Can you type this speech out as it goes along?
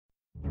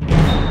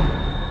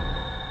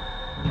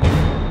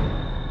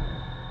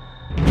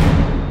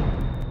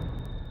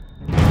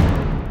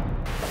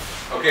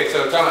Okay,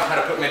 so talking about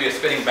how to put maybe a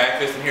spinning back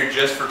fist in here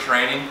just for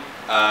training.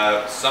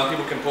 Some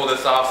people can pull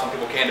this off, some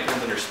people can.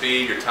 Depends on your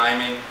speed, your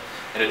timing,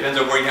 and it depends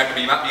on where you have to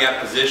be. You might be out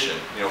of position,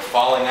 you know,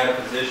 falling out of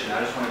position.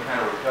 I just want to kind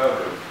of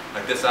recover,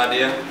 like this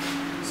idea.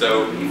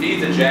 So he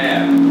feeds a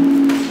jab,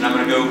 and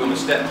I'm going to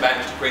step back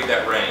just to create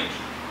that range.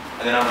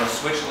 And then I'm going to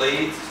switch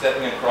leads,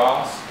 stepping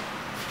across.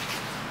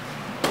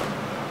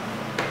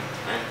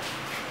 Right.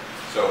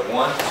 So 1, 2,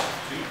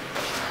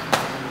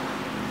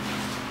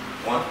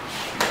 1,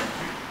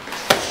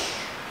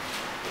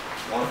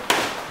 1, 2.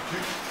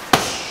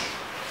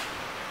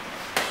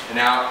 And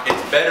now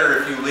it's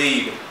better if you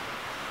lead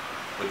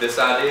with this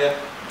idea,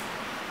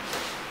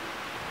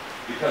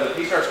 because if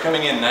he starts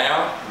coming in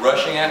now,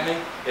 rushing at me,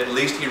 at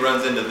least he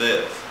runs into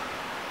this.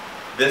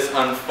 This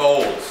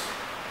unfolds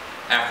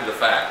after the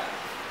fact.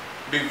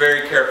 Be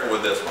very careful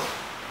with this one.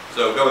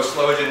 So go as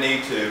slow as you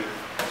need to.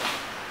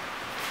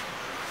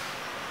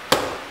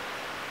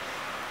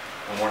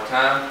 One more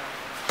time.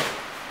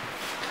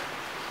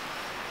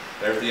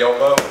 There's the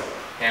elbow,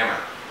 hammer.